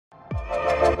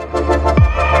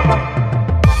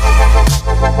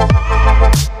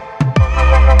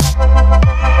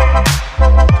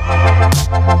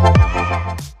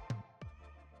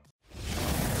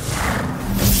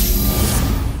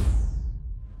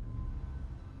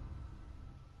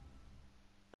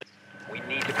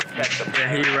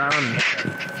Yeah, he ran.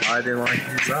 I didn't like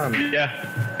his run. Yeah.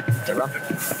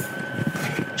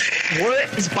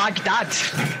 What is Baghdad?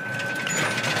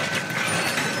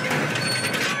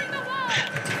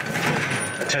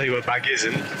 I tell you what bag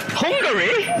isn't.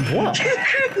 Hungary? What?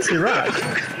 It's Iraq.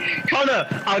 Connor,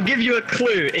 I'll give you a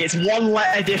clue. It's one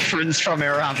letter difference from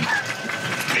Iran.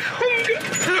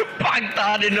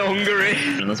 Baghdad in Hungary.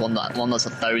 And there's one that's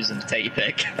 1,000. Take your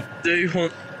pick. Do you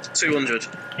want 200?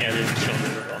 Yeah, there's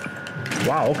 200.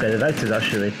 Wow, okay, the vector's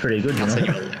actually pretty good, you know.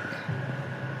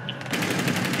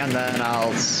 And then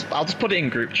I'll just put it in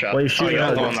group chat. Well, you Oh, shoot you're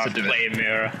out. the one that's playing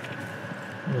Mira.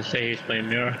 We'll say he's playing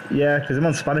Mira. Yeah, because I'm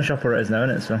on Spanish operators now,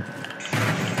 innit? So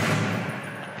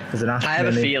there's an Ash. I have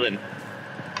a feeling.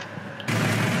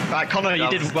 Right, Connor, you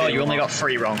did well. You only got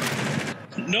 3 wrong.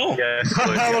 No. Yeah.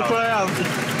 Look where I am.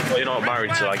 Well, you're not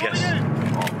married, so I guess.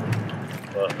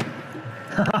 But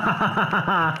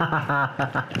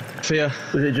Fear.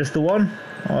 Was it just the one?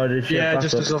 Or did she Yeah, have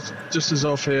just as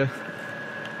off here.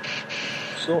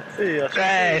 Sophia.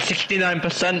 Hey,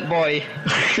 69%, boy.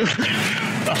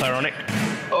 That's ironic.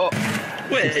 Oh,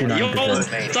 wait, 69%. yours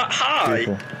that high?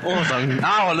 Beautiful. Awesome.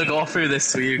 I want to go through this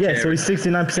so you Yeah, can. so he's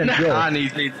 69% I pure.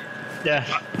 need. Yeah.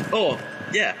 Oh,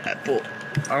 yeah, but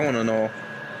I want to know.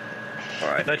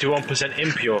 Alright. 91%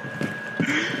 impure.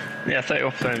 Yeah,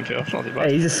 31% impure. That's not too bad.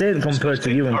 Hey, he's a saint compared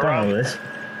to you and Connor with this.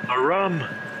 Haram.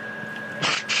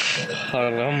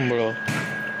 Haram, bro.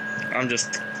 I'm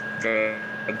just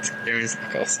experienced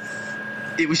because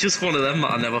it was just one of them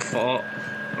that I never thought.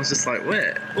 I was just like,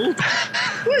 wait a minute.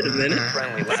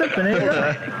 What's happening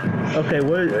there? Okay,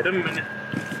 Wait a minute.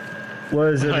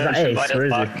 where's that Ace? Where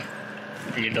is he?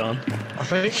 And you're done. I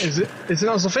think is it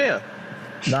not Sophia?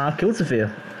 Nah, I've killed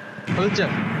Sophia. Oh, did you?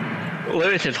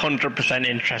 Lewis is 100%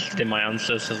 interested in my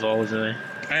answers as well, isn't he?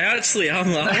 I actually am.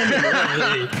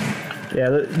 Yeah,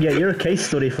 look, yeah, you're a case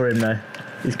study for him now.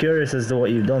 He's curious as to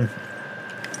what you've done.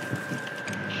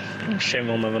 Shame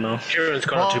we'll never know. Kieran's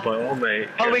gone on 2.0, mate.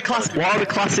 What are we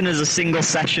classing as a single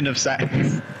session of sex?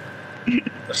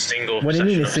 A single What do you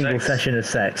mean a of single sex. session of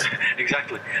sex?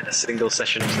 Exactly. A single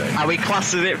session of sex. Are we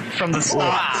classing it from the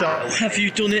start? Have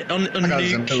you done it on a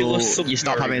nuclear submarine? You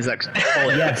stop having sex.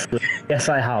 Yes, yes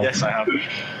I have. Yes, I have.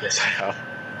 Yes, I have.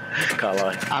 Can't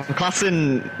lie. I'm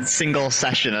classing single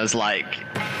session as like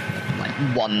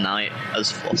one night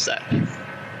as full sex.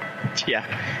 Yeah.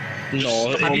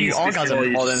 No. Have you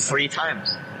orgasmed more than 3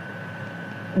 times?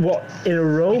 What, in a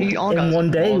row? Have you In orgasmed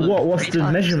one day? more than What's 3 the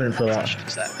times? measurement for that?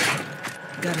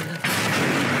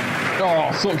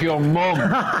 Oh, suck your mum.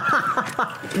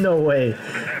 No way.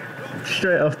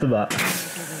 Straight off the bat.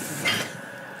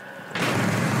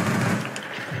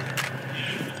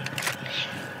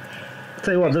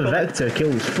 Tell you what, the Vector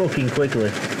kills fucking quickly.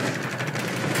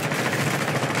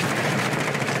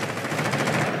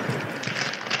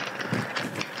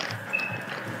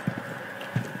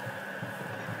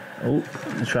 Oh,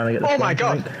 he's trying to get the Oh my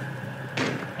flank, God.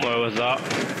 I Where was that?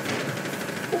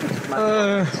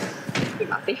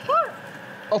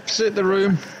 Opposite the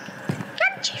room.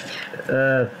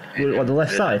 What, the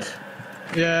left side?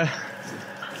 Yeah.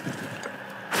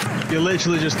 You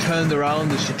literally just turned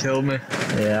around and she killed me.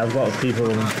 Yeah, I've got people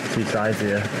on 2 sides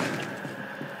here.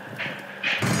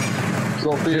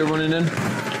 Sophia running in.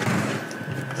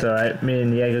 It's alright, me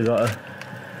and Jaeger got her.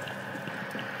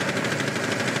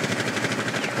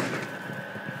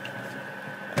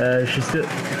 She's still...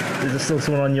 Is there still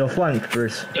someone on your flank,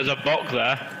 Bruce? There's a bot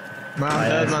there. Man,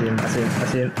 I I'm dead, see him, man. I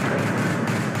see him.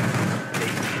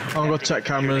 I'll go check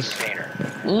cameras.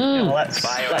 Let's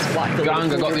whack the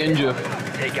Gang, I got the injury.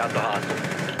 Take out the hostage.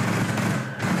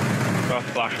 Got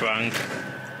flashbang.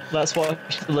 Let's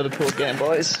watch the Liverpool game,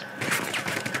 boys.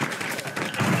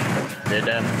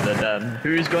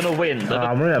 Who's gonna win?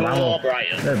 I'm running out of ammo. or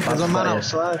Brighton? They're bad There's a man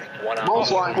players. outside.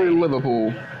 Most likely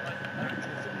Liverpool.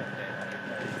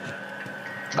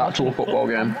 Actual football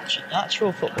game.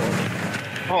 Actual football.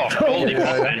 Oh, holy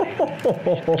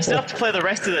fuck. You still have to play the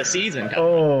rest of the season, can't you?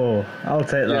 Oh, I'll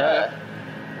take that.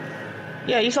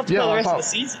 Yeah, you still have to play the rest of the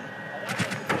season.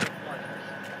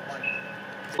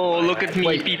 Oh, look at me,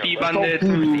 PP Bandit.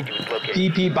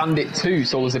 PP Bandit 2,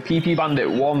 so there's a PP Bandit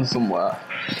 1 somewhere.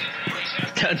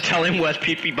 Tell him where's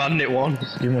PP Bandit 1.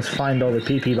 You must find all the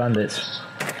PP bandits.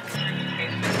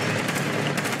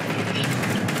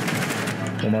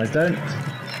 One man's down.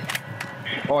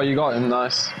 Oh, you got him,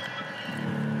 nice.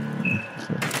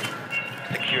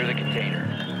 Secure the container.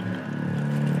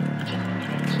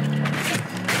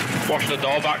 Watch the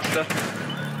door, Baxter.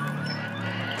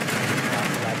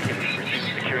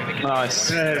 Securing the container. Nice.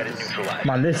 That is neutralized.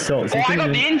 Man, this sucks. Oh, You I couldn't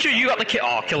got the even- injury, you got the kit.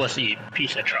 Oh, kill us, you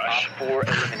piece of trash. Op 4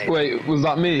 eliminated. Wait, was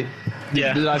that me?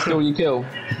 Yeah. Did I steal your kill?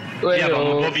 Yeah, but I'm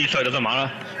above you, so it doesn't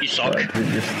matter. You suck.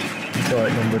 Just saw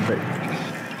it numbered, but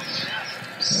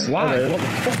Why? Hello. What the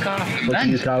fuck are look at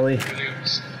you, Carly.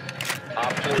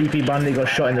 PP Bandit got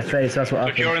shot in the face. That's what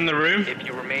If you're happened. in the room, If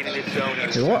you remain in this zone,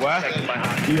 Say what? where?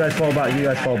 You guys fall back. You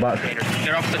guys fall back.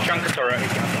 They're off the chunker turret.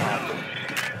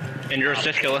 Injure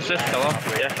assist, kill assist, kill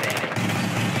off. Yeah.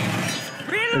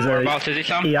 There's a Whereabouts is he,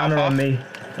 Sam? Iana How on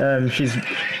far? me. She's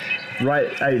right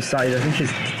outside. I think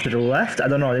she's to the left. I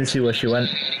don't know. I didn't see where she went.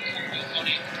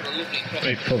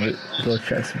 I'll probably go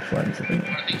check some flames, I think.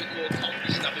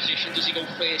 Does he go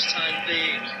first time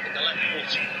there in the left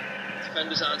foot?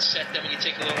 Defenders aren't set, then when you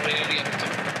take a little earlier.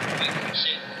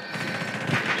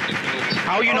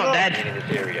 How are you not in dead?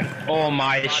 this area. Oh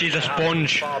my, she's a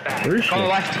sponge. Fall back. Where is she? On the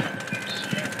left.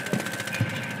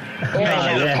 Oh,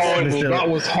 yes, horrible. Mr. That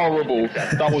was horrible.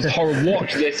 That was horrible.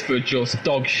 Watch this for just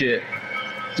dog shit.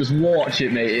 Just watch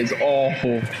it, mate. It's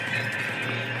awful.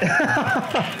 Out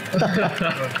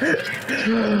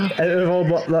of all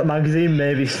that magazine,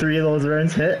 maybe 3 of those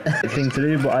rounds hit. Thing to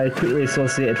do, but I quickly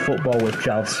associated football with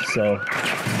joust, so.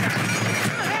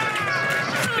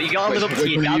 But you gotta live up to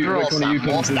Which your one of dad you- role, which one of you Sam.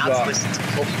 Most comes dads with listen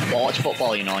to watch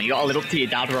football, you know. You gotta live up to your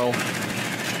dad role.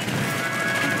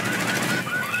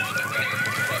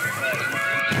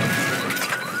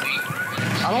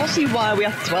 I don't see why we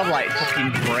have to have like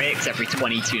fucking breaks every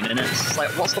 22 minutes. It's like,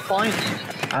 what's the point?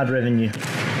 Ad revenue.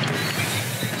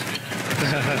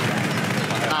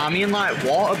 I mean, like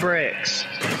water breaks.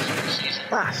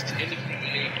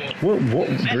 What,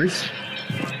 Bruce?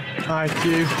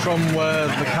 IQ from where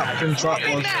the captain trap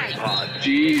was.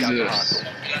 Jesus.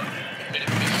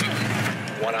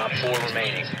 1 op 4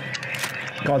 remaining.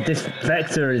 God, this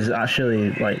Vector is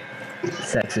actually, like,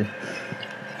 sexy.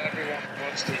 Everyone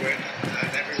wants to win,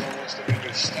 and everyone wants to win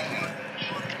with Star.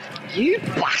 You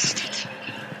bastard!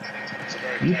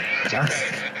 You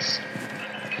bastard.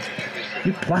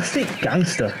 You plastic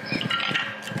gangster.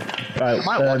 Right,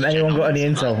 might watch anyone got any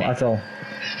Jackal intel at all?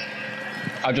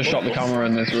 I just shot the camera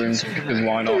in this room because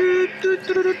why not? I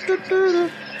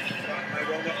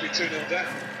will not be 2-0 down.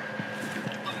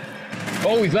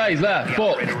 Oh, he's there.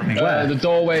 Fuck. Where? The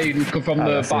doorway from Oh,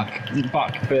 the I see.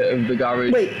 back bit of the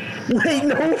garage. Wait,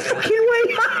 no fucking way!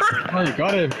 Oh, you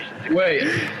got him. Wait.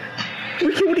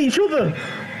 We killed each other!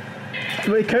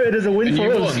 They counted as a win And for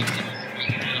you us. won.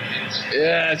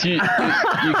 Yes, you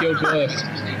killed first.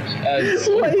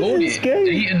 What is this game?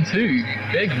 8-2.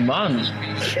 Big man.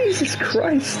 Jesus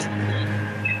Christ.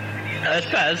 It's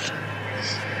Pez.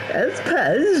 It's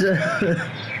Pez.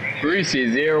 Brucey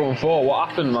 0-4. What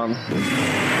happened, man?